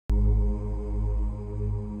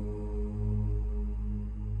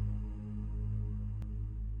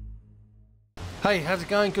Hey, how's it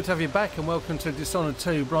going? Good to have you back and welcome to Dishonored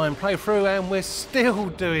 2 Blind Playthrough, and we're still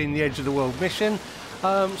doing the Edge of the World mission,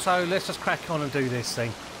 so let's just crack on and do this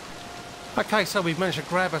thing. Okay, so we've managed to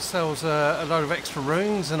grab ourselves a load of extra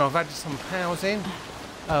runes, and I've added some powers in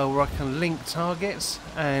where I can link targets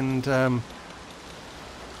and I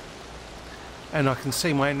can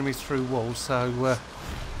see my enemies through walls, so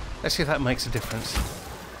let's see if that makes a difference.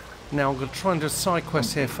 Now I'm going to try and do a side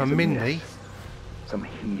quest here for Mindy. Some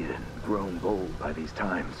heathen grown bold by these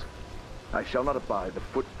times. I shall not abide the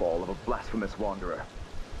footfall of a blasphemous wanderer.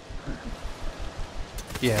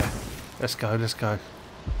 Yeah, let's go, let's go.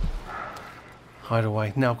 Hide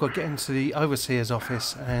away. Now I've got to get into the Overseer's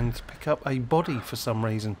office and pick up a body for some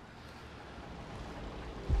reason.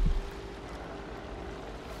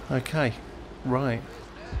 Okay, right.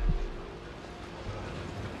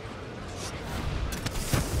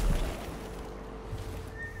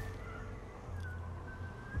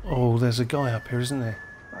 Oh, there's a guy up here, isn't there?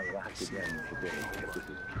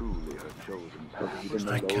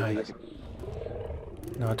 Okay.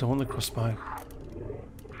 No, I don't want the crossbow.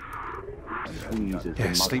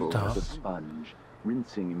 Yeah, sleep dark. Sponge,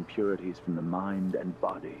 rinsing impurities from the mind and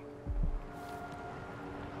body.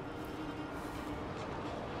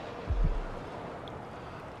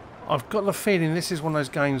 I've got the feeling this is one of those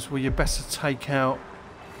games where you're best to take out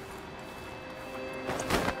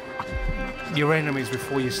your enemies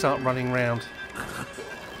before you start running round.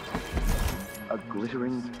 A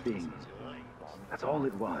glittering thing. That's all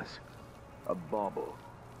it was. A bauble.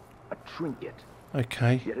 A trinket.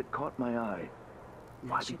 Okay. Yet it caught my eye.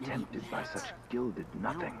 Why be tempted by such gilded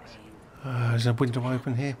nothings? Is a window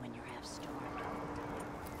open here?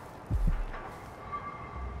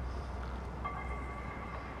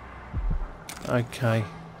 Okay.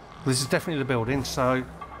 This is definitely the building, so...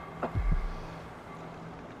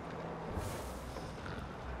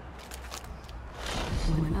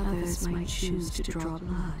 When others might choose to draw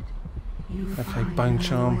blood, you okay, bone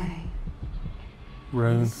charm,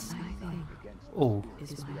 rune. Oh,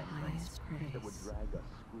 is my highest praise. That would drag us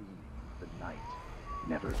screaming the night,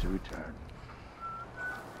 never to return.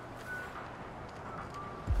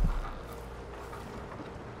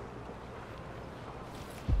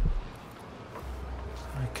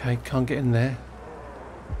 okay, can't get in there.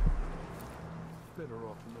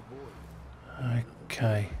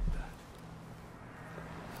 Okay.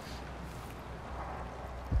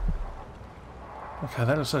 Okay,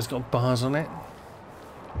 that looks like it's got bars on it.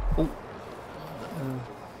 Oh,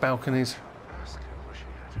 balconies.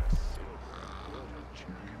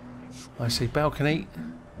 I see balcony.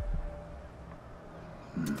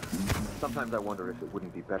 Sometimes I wonder if it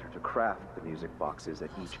wouldn't be better to craft the music boxes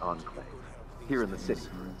at each enclave. Here in the city,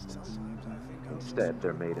 for instance. Instead,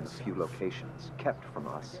 they're made in a few locations, kept from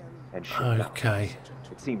us, and shipped out. Okay.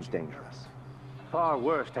 It seems dangerous. Far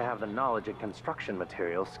worse to have the knowledge and construction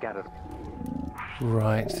materials scattered.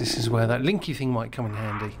 Right, this is where that linky thing might come in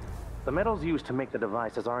handy. The metals used to make the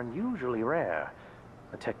devices are unusually rare.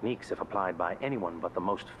 The techniques, if applied by anyone but the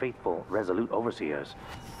most faithful, resolute overseers,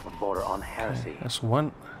 would border on heresy. Okay, that's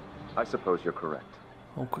one. I suppose you're correct.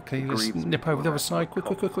 Oh, quickly, let's nip over the other side. Quick,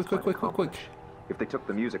 quick, quick, quick, quick, quick, quick, quick. If they took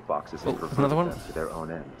the music boxes and Oh, another one. them to their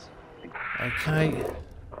own ends. Okay,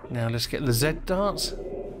 now let's get the Z darts.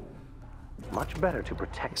 Much better to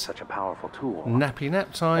protect such a powerful tool. Nappy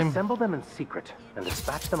nap time. Assemble them in secret and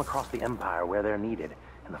dispatch them across the Empire where they're needed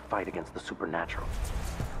in the fight against the supernatural.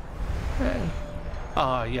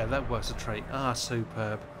 Ah, yeah, that works a treat. Ah,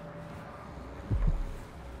 superb.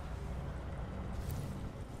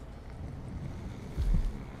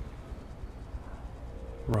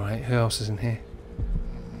 Right, who else is in here?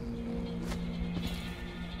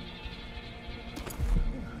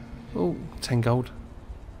 Oh, 10 gold.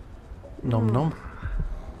 Nom nom.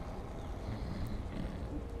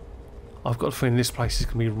 I've got a feeling this place is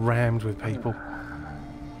going to be rammed with people.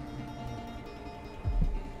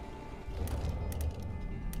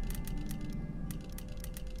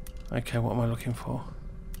 Okay, what am I looking for?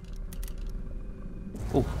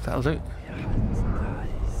 Oh, that'll do.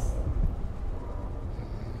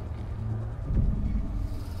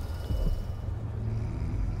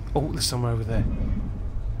 Oh, there's someone over there.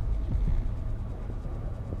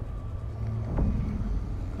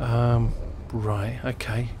 Right,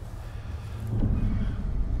 okay.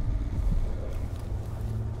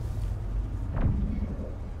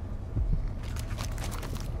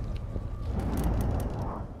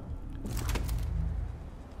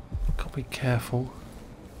 Gotta be careful.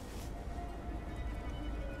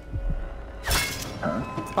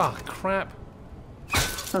 Ah, crap.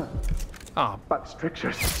 Ah, But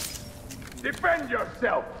strictures. Defend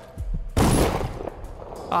yourself!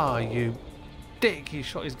 ah, you dick, he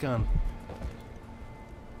shot his gun.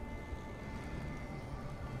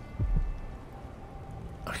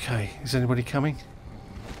 Okay, is anybody coming?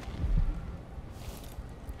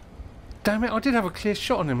 Damn it, I did have a clear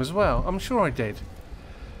shot on him as well. I'm sure I did.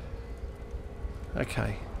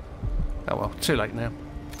 Okay. Oh well, too late now.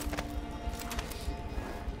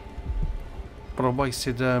 But I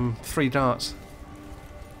wasted 3 darts.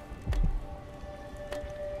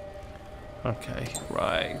 Okay,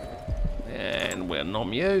 right. And we'll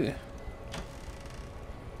nom you.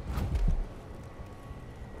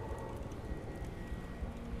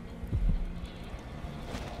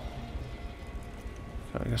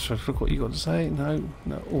 I guess I look what you got to say. No,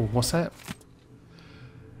 no. Oh, what's that?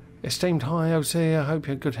 Esteemed High OT, I hope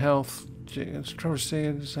you have good health. Controversy,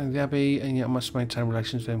 the Abbey, and yet I must maintain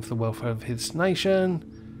relations with him for the welfare of his nation.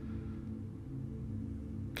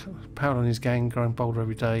 Power on his gang, growing bolder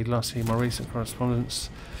every day. Lastly, my recent correspondence.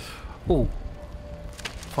 Oh,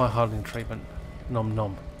 fire hardening treatment. Nom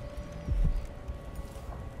nom.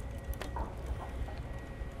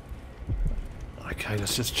 Okay,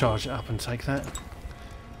 let's just charge it up and take that.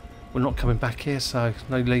 We're not coming back here, so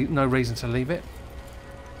no reason to leave it.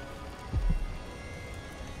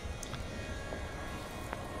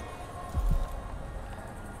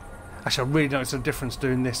 Actually, I really noticed a difference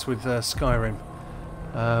doing this with Skyrim.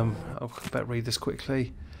 I'll better read this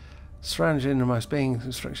quickly. Surrounding the most being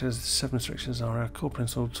restrictions, 7 restrictions are core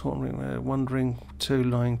principle, torturing, wandering, 2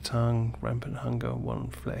 lying tongue, rampant hunger, 1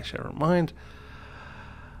 flesh, errant mind.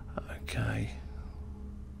 Okay.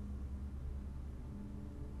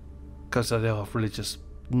 Because they are religious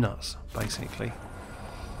nuts, basically.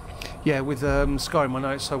 Yeah, with Skyrim, I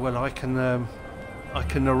know it so well. I can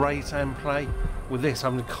narrate and play. With this,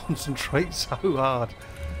 I'm going to concentrate so hard.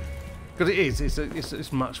 Because it is,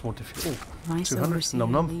 it's much more difficult. Ooh, 200,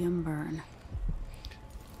 nom nom.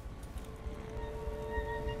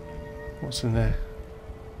 What's in there?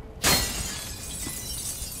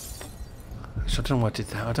 Actually, I don't know why I did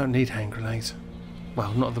that. I don't need hand grenades.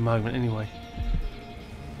 Well, not at the moment, anyway.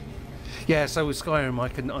 Yeah, so with Skyrim, I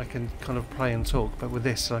can kind of play and talk, but with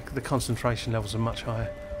this, like, the concentration levels are much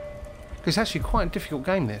higher. It's actually quite a difficult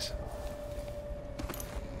game, this.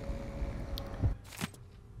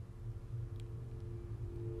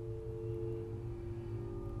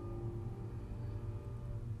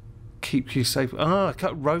 Keep you safe. Ah,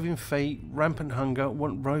 cut roving feet, rampant hunger.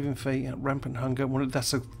 Want roving feet, rampant hunger.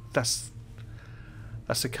 That's the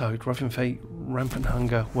code. Roving feet, rampant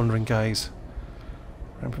hunger, wandering gaze.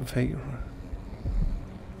 Rampant feet.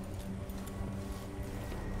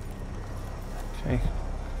 Okay.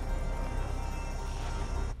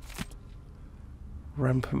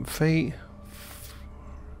 Rampant feet.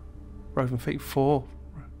 Roving feet 4,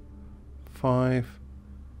 5,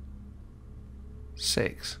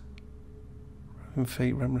 6. Roving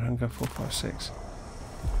feet, rampant hunger 4, 5, 6.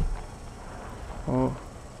 4,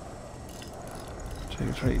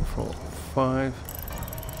 2, 3, 4, 5.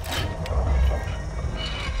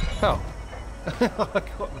 Oh, I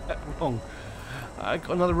got that wrong. I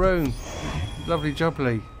got another rune. Lovely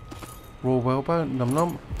jubbly. Raw whalebone, nom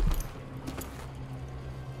nom.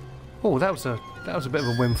 Oh, that was a bit of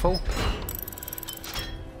a windfall.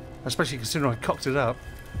 Especially considering I cocked it up.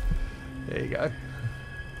 There you go.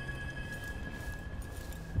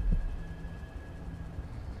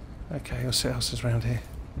 Okay, let's see what else is around here.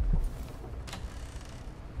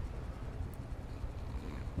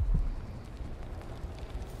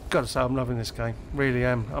 Gotta say, I'm loving this game. Really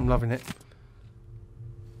am. I'm loving it.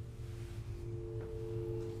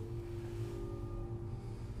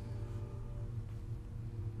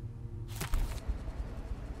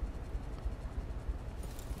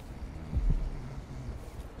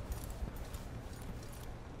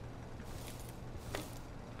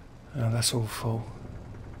 Oh, that's all full.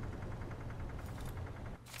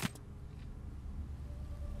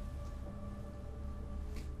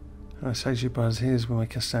 I say to you, brothers, here's when we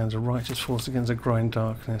can stand as a righteous force against a growing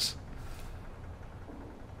darkness.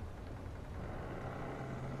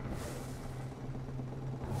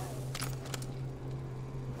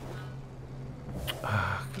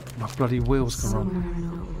 Ah, my bloody wheels come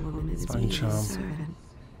on. Bone charm.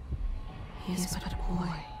 He is but a boy.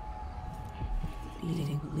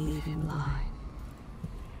 Beating would leave him blind.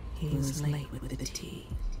 He was late with the tea.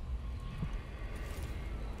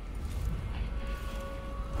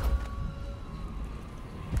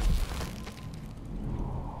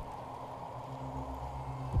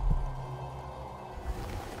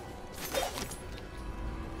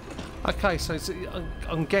 Okay, so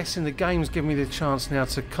I'm guessing the game's giving me the chance now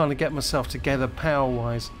to kind of get myself together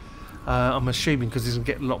power-wise. I'm assuming because this will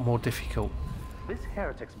get a lot more difficult. This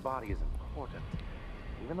heretic's body is important. important.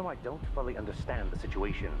 Even though I don't fully understand the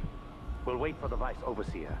situation. We'll wait for the Vice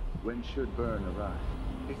Overseer. When should Byrne arrive?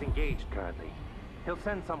 He's engaged currently. He'll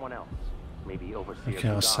send someone else. Maybe Overseer. Okay,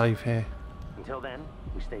 I'll save here. Until then,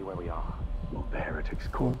 we stay where we are. Will the heretic's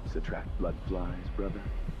corpse attract blood flies, brother?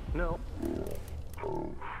 No.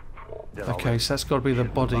 Okay, so that's got to be the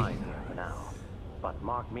body. Here for now. But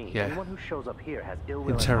mark me, Yeah. anyone who shows up here has ill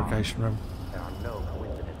will. Interrogation room. There are no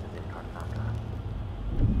coincidences in Karnataka.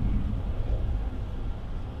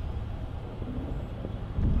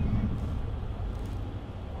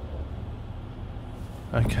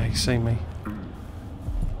 Okay, see me.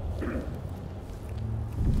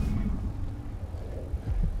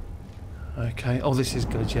 Okay, oh this is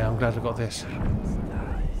good, yeah, I'm glad I got this.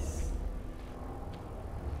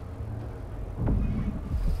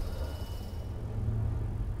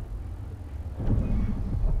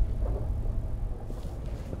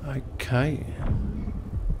 Okay.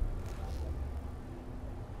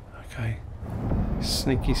 Okay.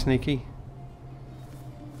 Sneaky, sneaky.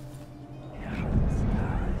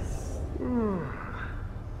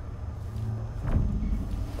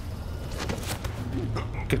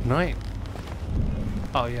 Good night.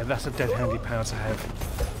 Oh yeah, that's a dead handy power to have.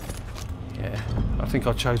 Yeah, I think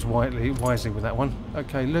I chose wisely with that one.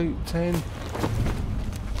 Okay, loot 10.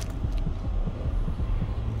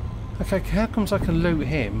 Okay, how comes I can loot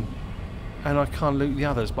him and I can't loot the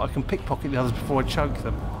others, but I can pickpocket the others before I choke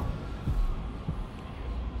them?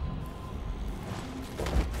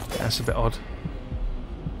 That's a bit odd.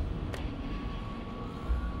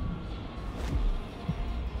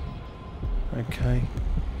 Okay.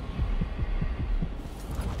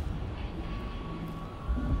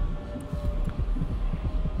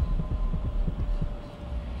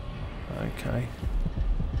 Okay.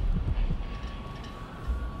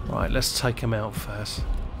 Right, let's take him out first.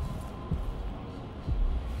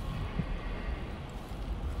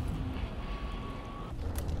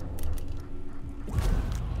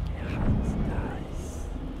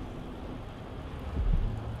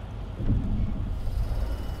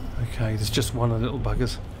 Okay, there's just one of the little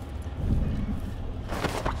buggers.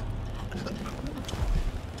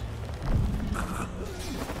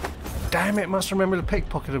 Damn it, must remember to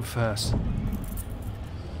pickpocket him first.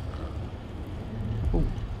 Ooh.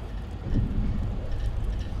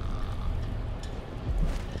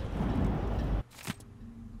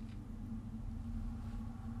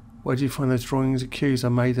 Where did you find those drawings? Accused, I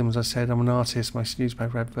made them, as I said. I'm an artist. Most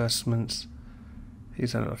newspaper advertisements.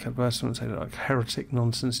 These don't look like advertisements, they look like heretic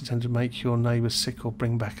nonsense intended to make your neighbour sick or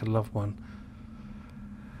bring back a loved one.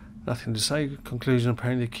 Nothing to say. Conclusion,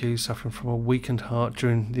 apparently the accused suffering from a weakened heart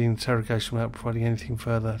during the interrogation without providing anything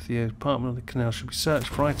further. The apartment of the canal should be searched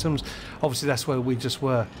for items. Obviously that's where we just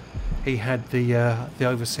were. He had the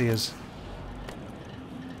overseer's...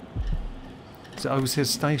 Is it overseer's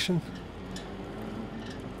station?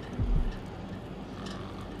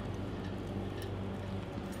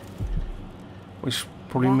 Which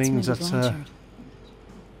probably means that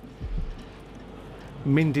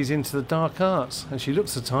Mindy's into the dark arts, and she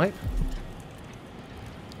looks the type.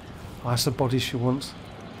 Oh, that's the body she wants.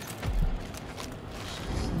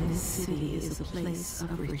 This city is a place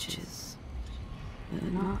of riches,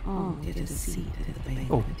 but not all get a seat at the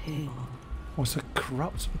banquet table. What's a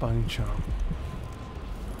corrupt bone charm?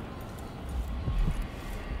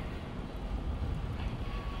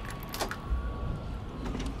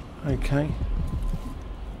 Okay.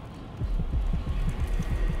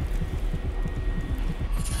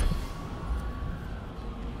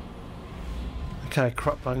 Okay,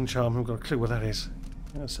 corrupt bone charm, I've got a clue what that is.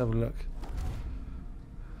 Let's have a look.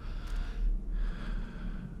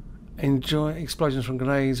 Enjoy explosions from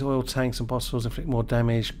grenades, oil tanks and bottles inflict more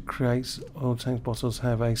damage. Creates oil tanks, bottles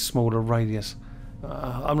have a smaller radius.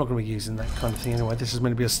 I'm not going to be using that kind of thing anyway. This is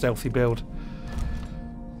meant to be a stealthy build.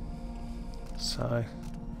 So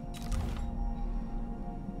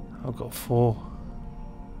I've got 4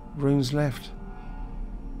 runes left.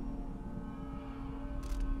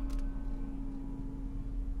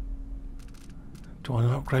 Do I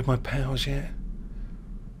not upgrade my powers yet?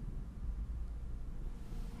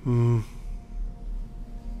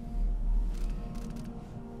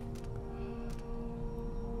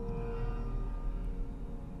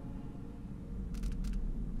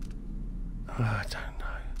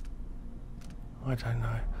 I don't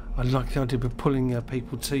know. I like the idea of pulling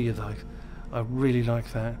people to you though. I really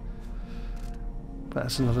like that. But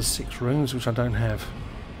that's another 6 runes which I don't have.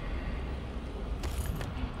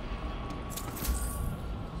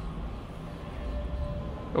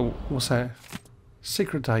 Oh, what's that?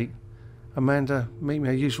 Secret date. Amanda, meet me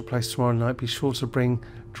at our usual place tomorrow night. Be sure to bring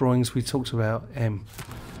drawings we talked about. M.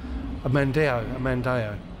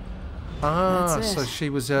 Amandeo. Ah, That's it. so she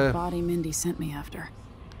was The body Mindy sent me after.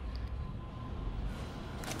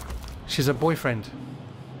 she's a boyfriend.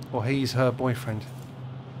 Or he's her boyfriend.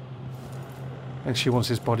 And she wants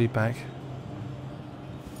his body back.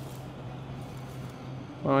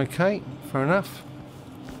 Okay, fair enough.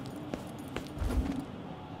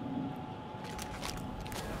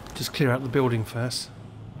 Just clear out the building first.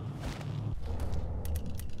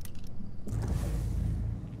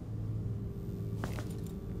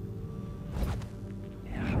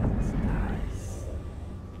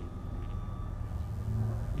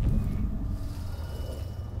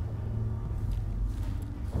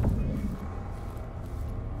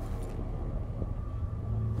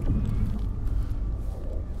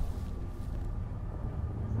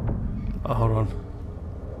 Oh, hold on.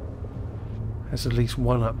 There's at least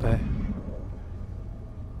one up there.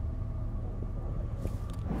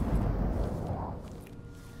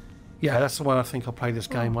 Yeah, that's the way I think I'll play this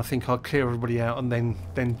game. I think I'll clear everybody out and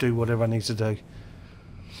then do whatever I need to do.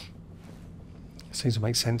 Seems to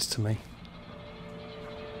make sense to me.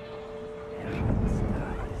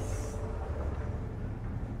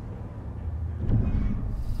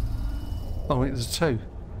 Oh, wait, there's two.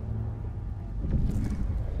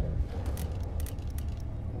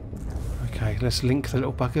 Okay, let's link the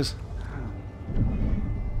little buggers.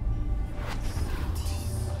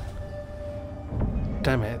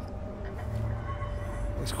 Damn it.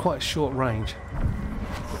 It's quite short range.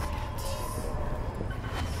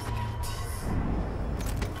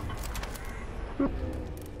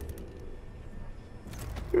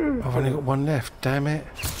 I've only got one left, damn it.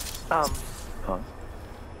 Huh?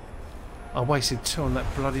 I wasted two on that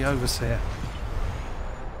bloody overseer.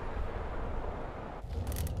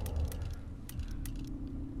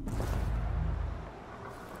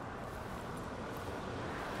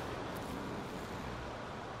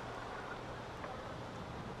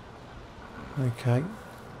 Okay.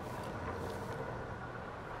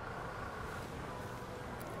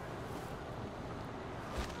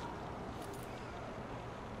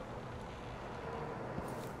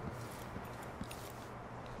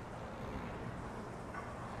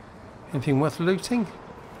 Anything worth looting?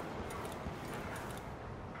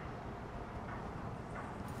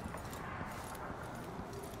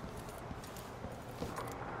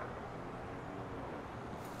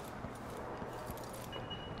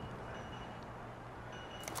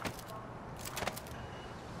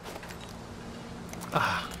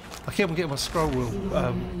 I keep on getting my scroll wheel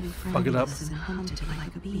buggered up. And hunted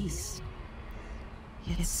like a beast.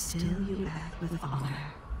 Yet still you act with honor.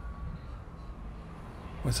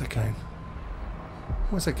 Where's that going?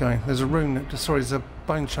 Where's that going? There's a rune. Sorry, there's a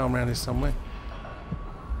bone charm around here somewhere.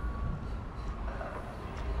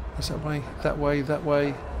 Where's that way? That way, that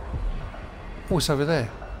way. Oh, it's over there.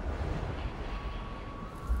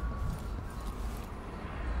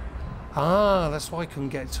 Ah, that's why I couldn't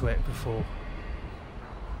get to it before.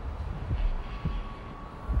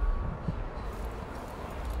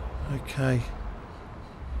 Okay.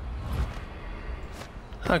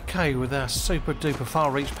 Okay, with our super duper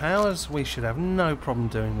far reach powers, we should have no problem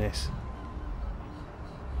doing this.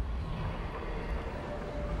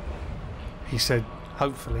 He said,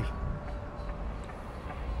 hopefully.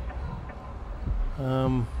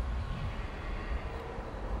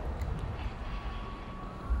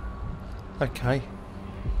 Okay.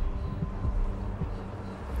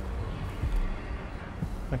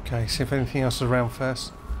 Okay, see if anything else is around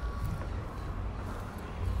first.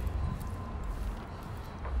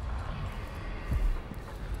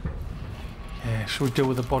 Yeah, shall we deal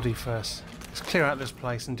with the body first? Let's clear out this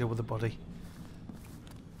place and deal with the body.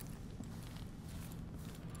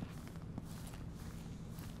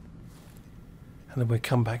 And then we'll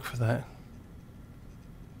come back for that.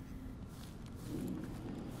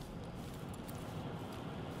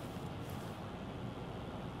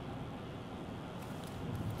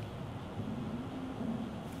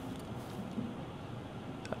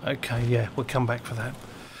 Okay, yeah, we'll come back for that.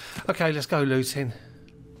 Okay, let's go looting.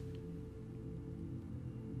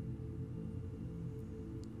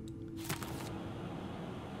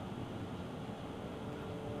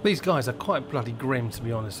 These guys are quite bloody grim, to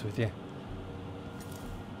be honest with you.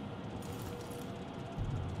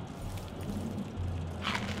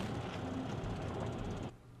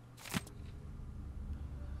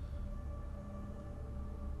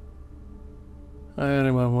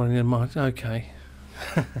 Anyone wanting in mind? Okay.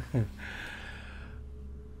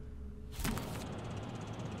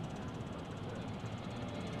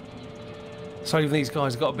 So even these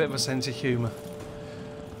guys got a bit of a sense of humour.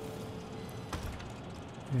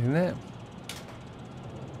 Isn't it?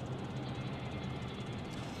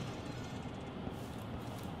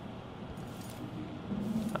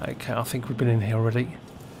 Okay, I think we've been in here already.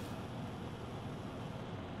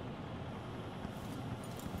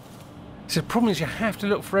 So the problem is you have to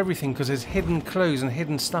look for everything because there's hidden clues and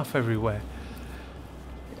hidden stuff everywhere.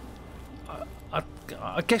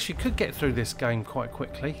 I guess you could get through this game quite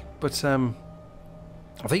quickly, but I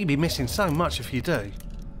think you'd be missing so much if you do.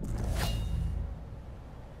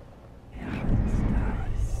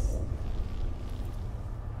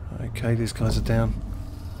 Okay, these guys are down.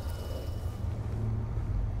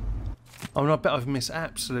 I mean, I bet I've missed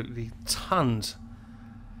absolutely tons.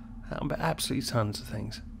 I bet absolutely tons of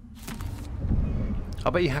things. I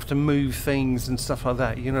bet you have to move things and stuff like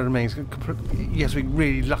that, you know what I mean? You have to be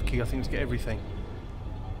really lucky, I think, to get everything.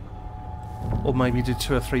 Or maybe do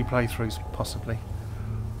 2 or 3 playthroughs, possibly.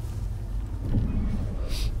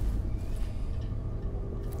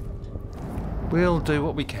 We'll do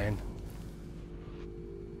what we can.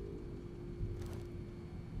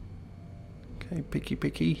 Okay, picky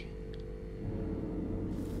picky.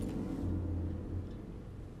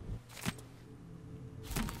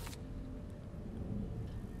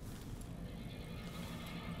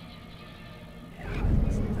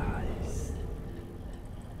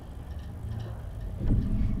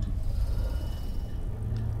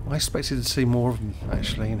 I expected to see more of them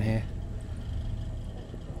actually in here.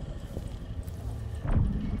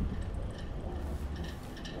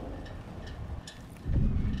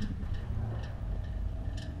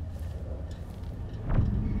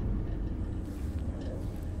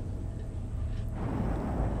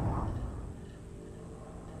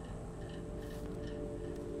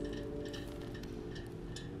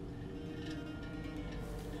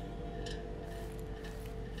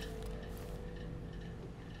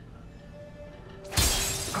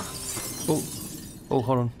 Oh,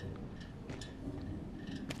 hold on.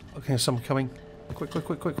 Okay, someone coming. Quick.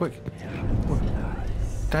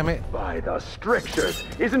 Damn it. By the strictures!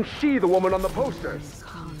 Isn't she the woman on the posters?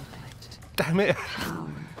 Damn it.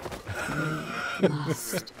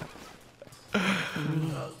 Lust.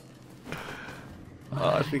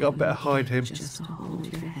 I think I better hide him. Just hold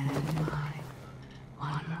your head in mine.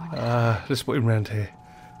 One more. Let's put him round here.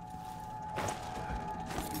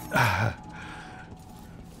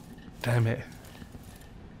 Damn it.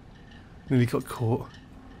 Nearly got caught.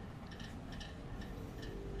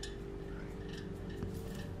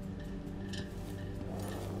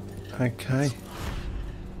 Okay.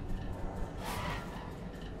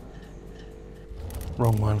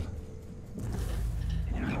 Wrong one.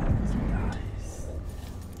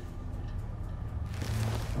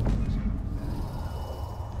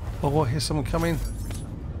 Oh, I hear someone coming.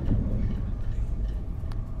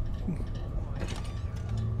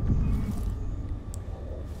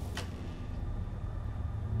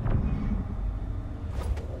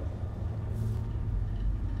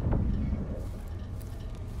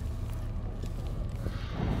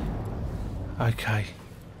 Okay.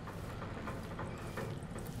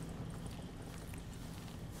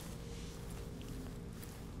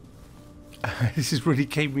 This is really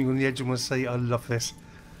keeping me on the edge of my seat. I love this.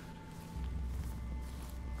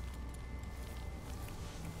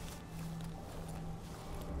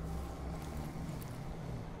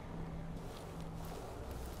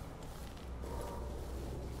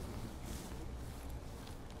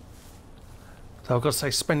 So I've got to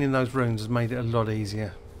say, spending those runes has made it a lot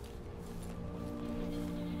easier.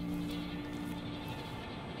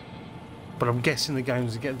 But I'm guessing the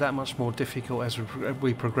games get that much more difficult as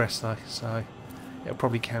we progress though, so it'll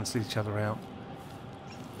probably cancel each other out.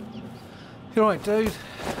 You're right, dude.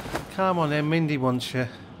 Come on then, Mindy wants you.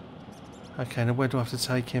 Okay, now where do I have to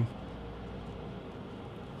take him?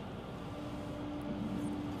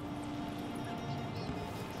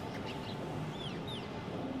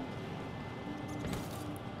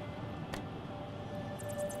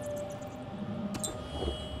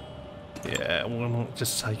 Yeah, we'll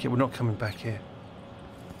just take it. We're not coming back here.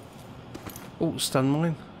 Oh, stun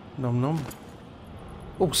mine. Nom nom.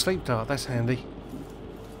 Oh, sleep dart. That's handy.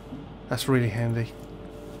 That's really handy.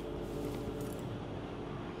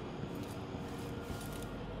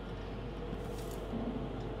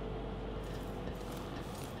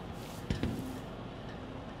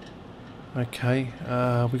 Okay,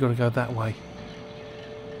 we got to go that way.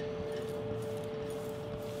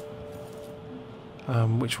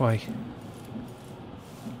 Which way?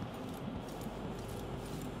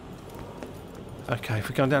 Okay, if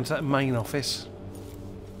we're going down to that main office,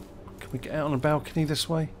 can we get out on a balcony this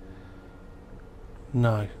way?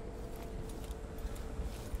 No.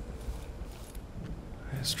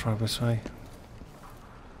 Let's try this way.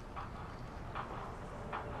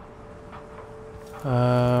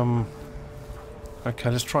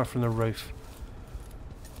 Okay, let's try from the roof.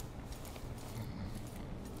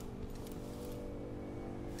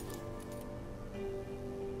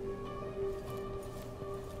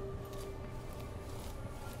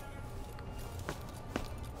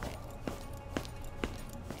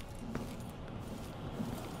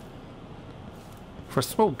 For a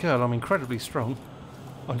small girl, I'm incredibly strong.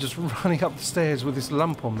 I'm just running up the stairs with this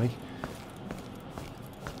lump on me.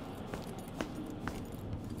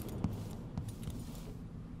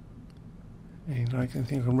 Anything I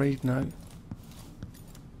can read? No.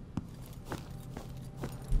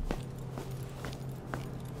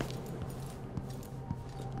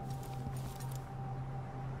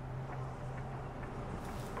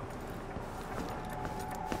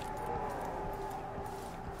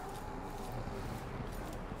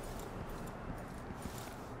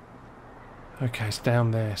 Okay, it's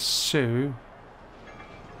down there. So...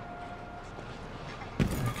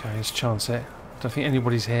 okay, let's chance it. Don't think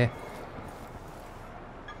anybody's here.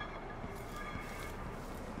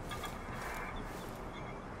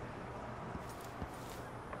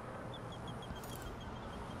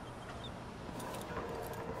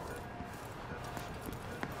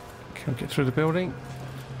 Can we get through the building?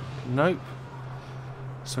 Nope.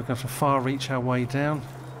 So we're going to have to far reach our way down.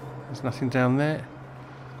 There's nothing down there.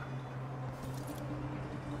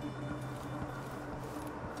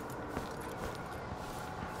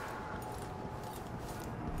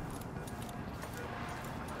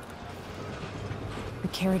 The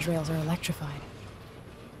carriage rails are electrified.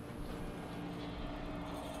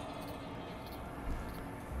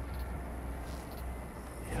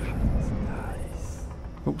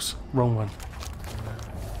 Oops, wrong one.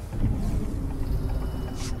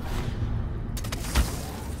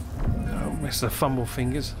 Oh, missed the fumble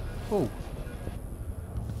fingers. Oh.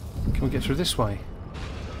 Can we get through this way?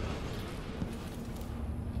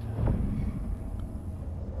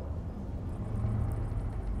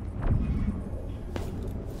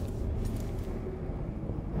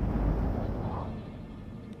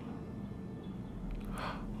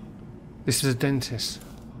 This is a dentist.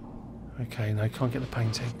 Okay, no, can't get the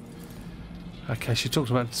painting. Okay, she talked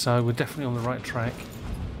about, so we're definitely on the right track.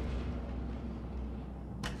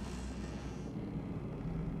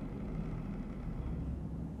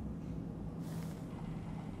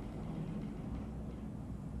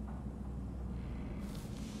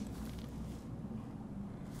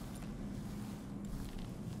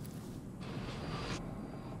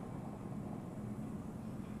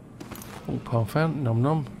 All palm fountain, nom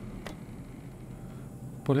nom.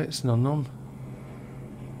 Bullets, nom nom.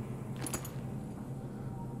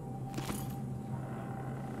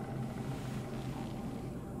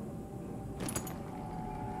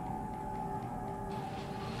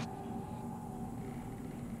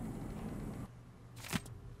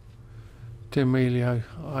 Dear Emilio,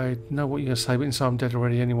 I know what you're going to say, but inside I'm dead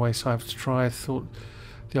already anyway, so I have to try. I thought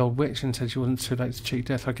the old witch and said she wasn't too late to cheat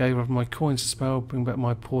death. I gave her my coins to spell, bring back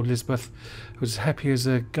my poor Elizabeth, who was as happy as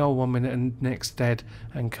a gull 1 minute and next dead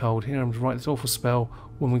and cold. Here I'm to write this awful spell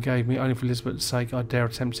woman gave me, only for Elizabeth's sake I dare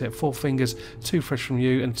attempt it. 4 fingers, 2 fresh from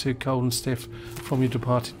you and 2 cold and stiff from your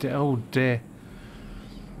departed dear. Oh dear.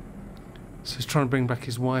 So he's trying to bring back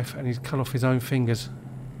his wife and he's cut off his own fingers.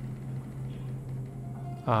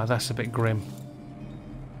 Ah, that's a bit grim.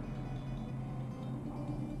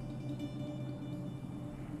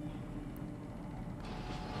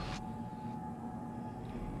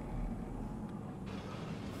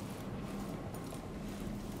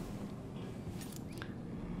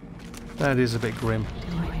 That is a bit grim.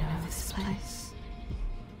 Do I know this place?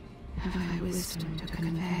 Have I wisdom to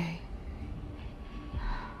convey?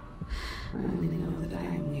 I only know that I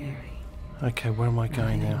am weary. Okay, where am I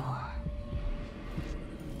going now?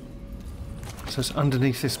 So it's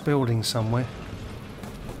underneath this building somewhere.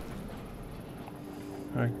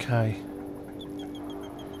 Okay.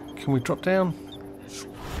 Can we drop down?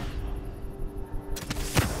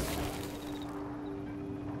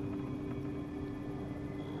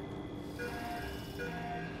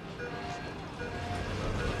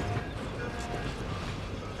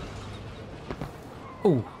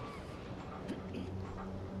 Oh.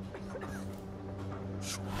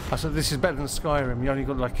 I said this is better than Skyrim. You only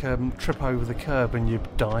got like trip over the curb and you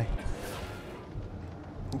die.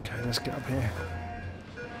 Okay, let's get up here.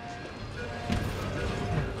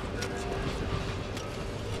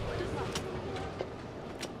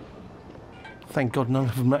 Thank God none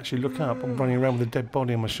of them actually look up. I'm running around with a dead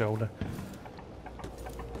body on my shoulder.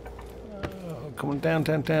 Oh, come on, down,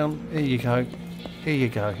 down, down. Here you go. Here you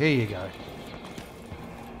go. Here you go.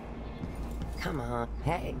 Come on.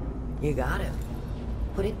 Hey, you got him.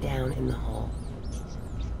 Put it down in the hole.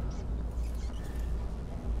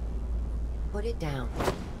 Put it down.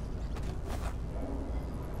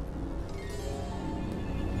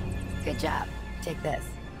 Good job. Take this.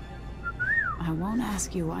 I won't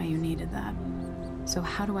ask you why you needed that. So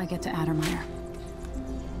how do I get to Addermire?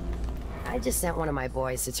 I just sent one of my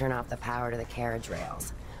boys to turn off the power to the carriage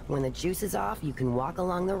rails. When the juice is off, you can walk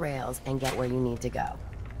along the rails and get where you need to go.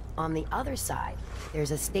 On the other side,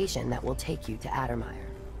 there's a station that will take you to Addermire.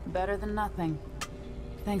 Better than nothing.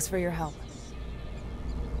 Thanks for your help.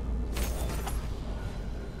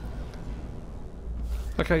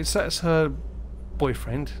 Okay, so that's her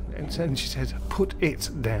boyfriend, and she said, put it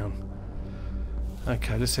down.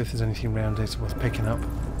 Okay, let's see if there's anything around here worth picking up.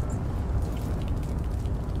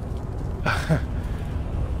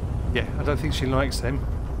 Yeah, I don't think she likes them.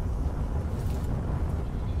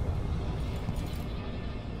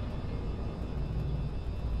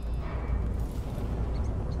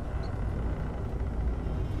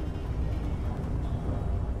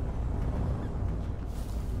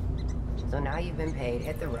 So now you've been paid,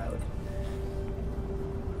 hit the road.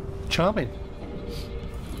 Charming.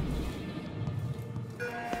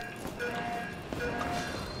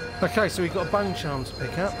 Okay, so we've got a bone charm to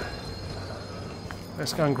pick up.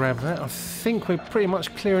 Let's go and grab that. I think we're pretty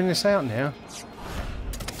much clearing this out now.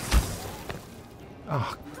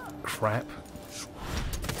 Oh, crap.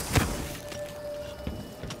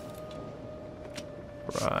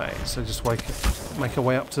 Right, so just make our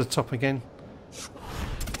way up to the top again.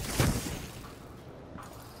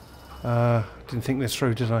 Didn't think this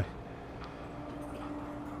through, did I?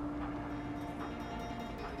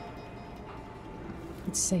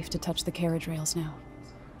 It's safe to touch the carriage rails now.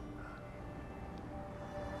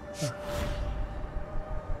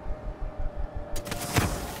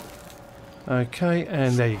 Okay,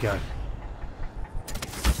 and there you go.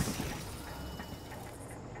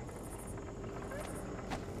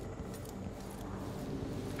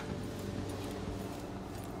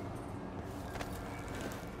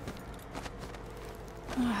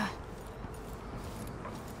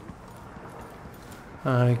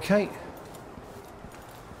 Okay.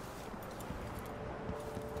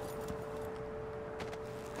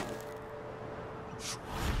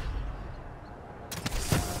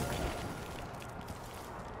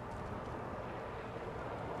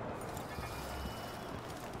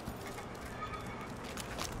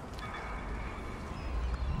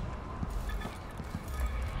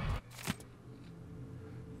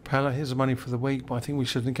 Pala, here's the money for the week, but I think we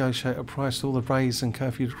should negotiate a price to all the raids and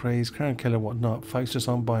curfew decrees, crown killer, whatnot. Folks just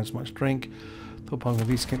aren't buying as much drink. Thought I'm going to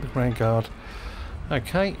be skip the Grand Guard.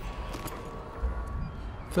 Okay.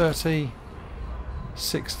 30.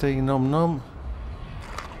 60, nom nom.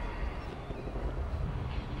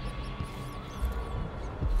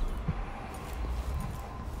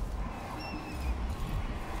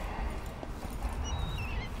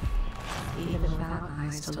 Even without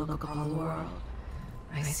eyes to look upon the world,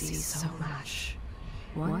 I see so much.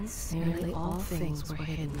 Once, nearly all things were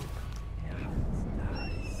hidden.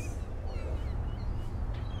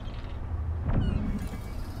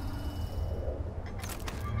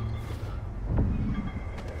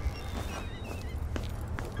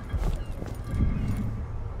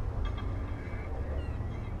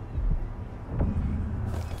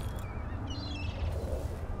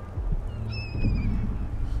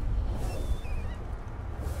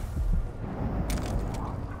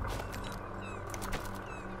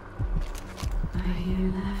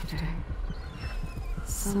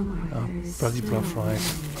 Bloody blood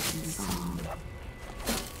flies.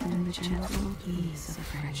 And the gentle ease of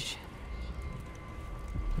friendship.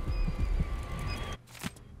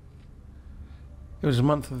 It was a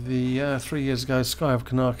month of the 3 years ago. Sky of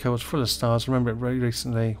Kanaka was full of stars. I remember it very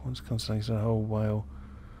recently. Once constellation, a whole whale.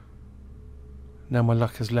 Now my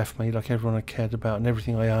luck has left me, like everyone I cared about and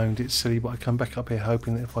everything I owned. It's silly, but I come back up here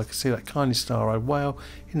hoping that if I could see that kindly star-eyed whale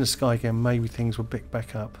in the sky again, maybe things would pick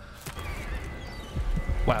back up.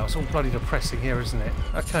 Wow, it's all bloody depressing here, isn't it?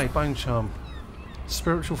 Okay, bone charm.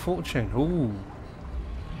 Spiritual fortune. Ooh.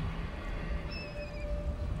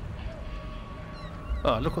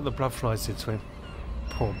 Oh, look what the blood flies did to him.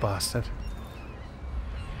 Poor bastard.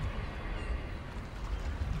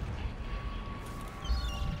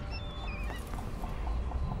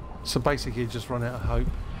 So basically, just run out of hope.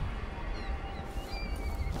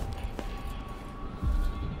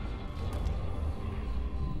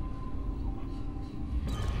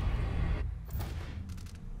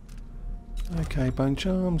 Okay, bone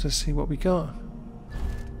charms, let's see what we got.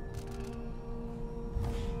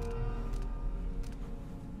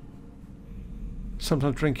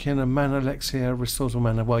 Sometimes drinking a mana elixir restores all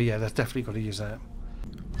mana. Well, yeah, that's definitely got to use that.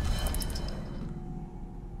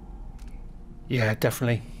 Yeah,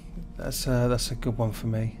 definitely. That's a good one for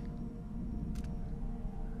me.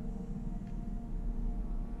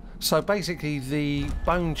 So basically, the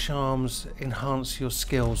bone charms enhance your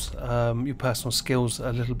skills, your personal skills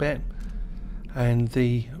a little bit. And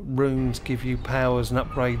the runes give you powers and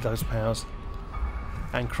upgrade those powers.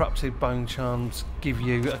 and corrupted bone charms give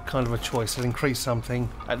you a kind of a choice and increase something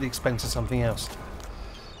at the expense of something else.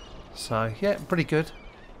 So yeah, pretty good.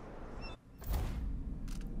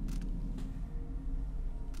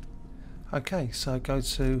 Okay, so go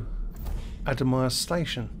to Adamire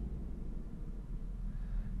Station.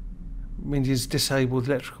 Mindy's disabled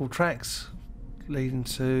electrical tracks leading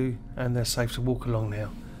to, and they're safe to walk along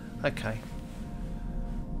now. Okay,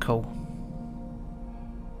 cool.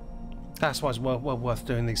 That's why it's well worth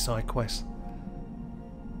doing these side quests.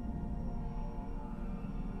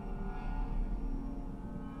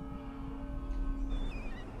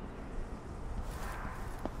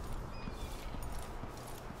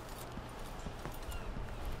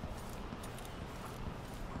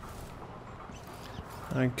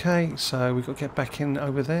 Okay, so we've got to get back in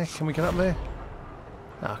over there. Can we get up there?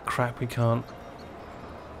 Ah, crap, we can't.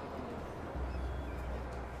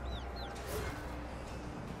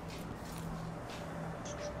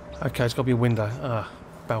 Okay, it's got to be a window. Ah,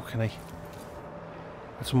 balcony.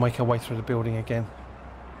 Let's make our way through the building again.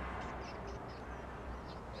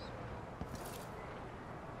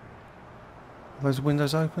 Are those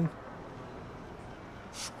windows open?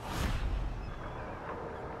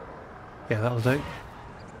 Yeah, that'll do.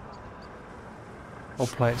 I'll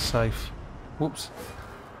play it safe. Whoops.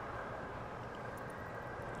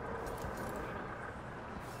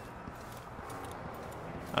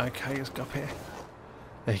 Okay, let's go up here.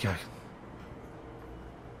 There you go.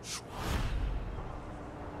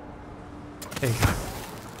 There you go.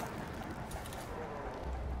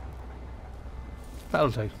 That'll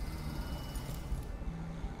do.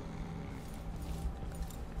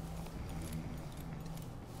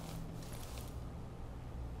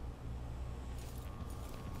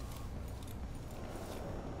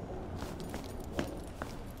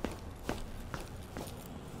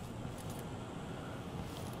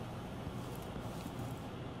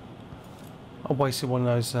 I wasted one of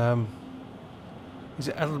those, is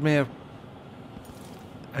it Alamir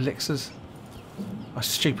elixirs? I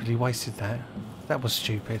stupidly wasted that. That was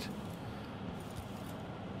stupid.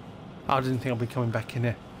 I didn't think I'd be coming back in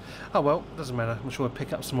here. Oh well, doesn't matter. I'm sure I'll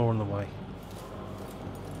pick up some more on the way.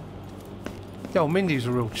 Yeah, well, Mindy was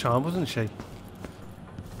a real charm, wasn't she?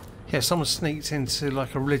 Yeah, someone sneaked into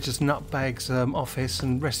like a religious nutbag's office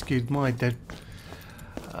and rescued my dead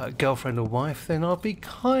girlfriend or wife, then I'd be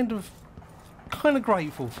kind of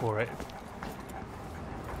grateful for it.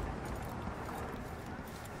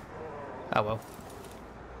 Oh well.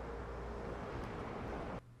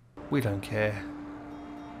 We don't care.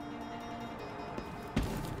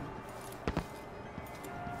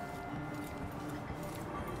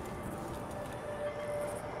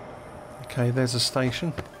 Okay, there's a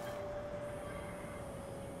station.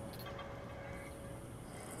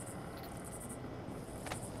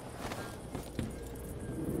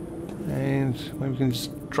 And maybe we can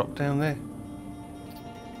just drop down there.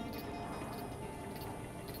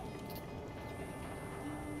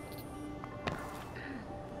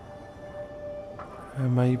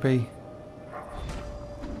 Maybe.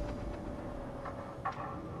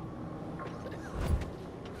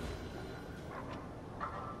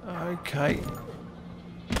 Okay.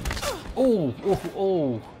 Oh, oh,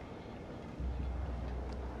 oh.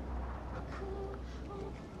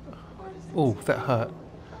 Oh, that hurt.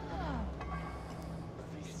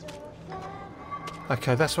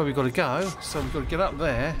 Okay, that's where we've got to go. So we've got to get up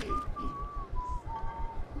there.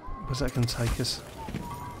 Where's that going to take us?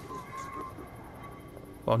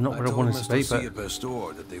 Well, not where I wanted to be, but...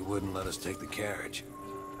 Licensor that they wouldn't let us take the carriage.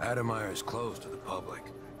 Adamire is closed to the public.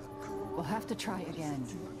 We'll have to try again.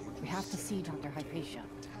 We have to see Dr. Hypatia.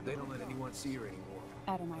 They don't let anyone see her anymore.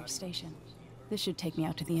 Adamire Station. This should take me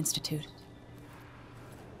out to the Institute.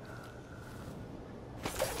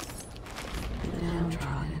 The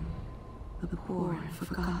downtrodden, the poor and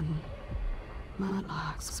forgotten,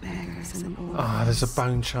 mudlarks, beggars, and orphans. Ah, there's a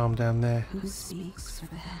bone charm down there. Who speaks for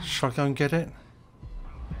them? Should I go and get it?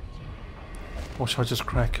 Or should I just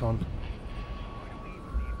crack on?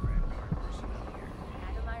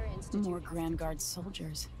 More Grand Guard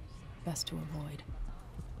soldiers. Best to avoid.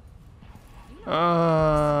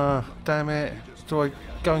 Ah, damn it. Do I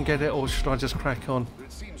go and get it or should I just crack on?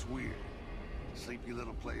 It seems weird. Sleepy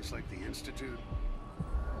little place like the Institute.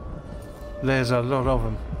 There's a lot of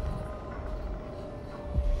them.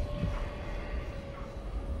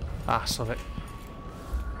 Ah, sod it.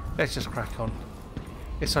 Let's just crack on.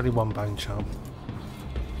 It's only one bone charm.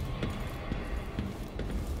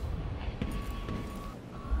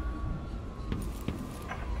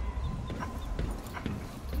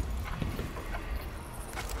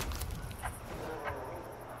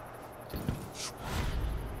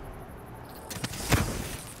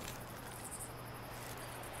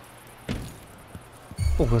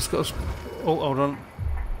 Oh, it's got us. Oh, hold on.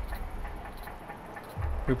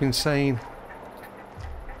 We've been saying.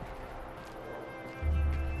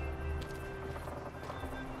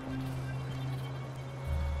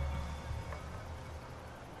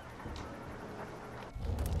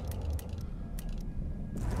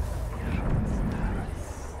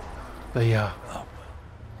 There you are. Oh,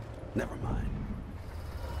 never mind.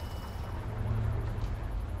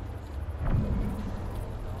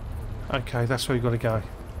 Okay, that's where we've got to go.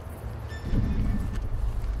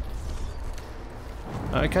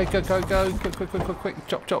 Okay, go. Quick.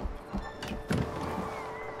 Chop.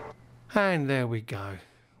 And there we go.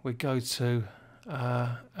 We go to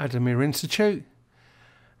Adamir Institute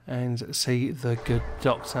and see the good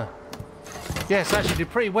doctor. Yes, actually did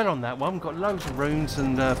pretty well on that one. Got loads of runes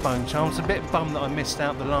and bone charms. A bit bummed that I missed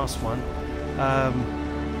out the last one.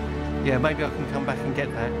 Yeah, maybe I can come back and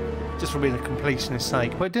get that. Just for being a completionist's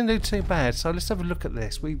sake. But it didn't do too bad. So let's have a look at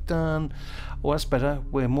this. We've done... Oh, that's better.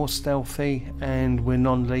 We're more stealthy and we're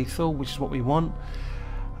non-lethal, which is what we want.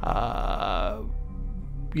 Yeah,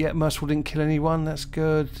 Merciful didn't kill anyone. That's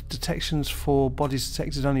good. Detections for bodies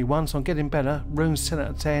detected only one. So I'm getting better. Runes 10 out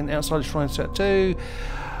of 10. Outside shrines 2 out of 2.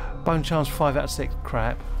 Bone charms 5 out of 6.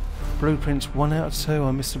 Crap. Blueprints 1 out of 2. I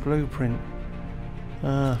missed a blueprint.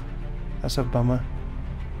 That's a bummer.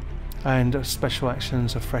 And special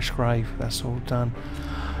actions, a fresh grave. That's all done.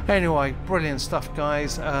 Anyway, brilliant stuff,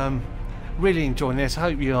 guys. Really enjoying this. I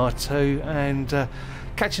hope you are too. And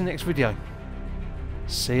catch you in the next video.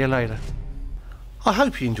 See you later. I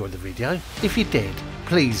hope you enjoyed the video. If you did,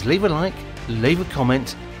 please leave a like, leave a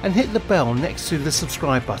comment, and hit the bell next to the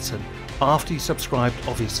subscribe button. After you subscribed,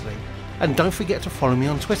 obviously. And don't forget to follow me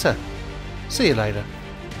on Twitter. See you later.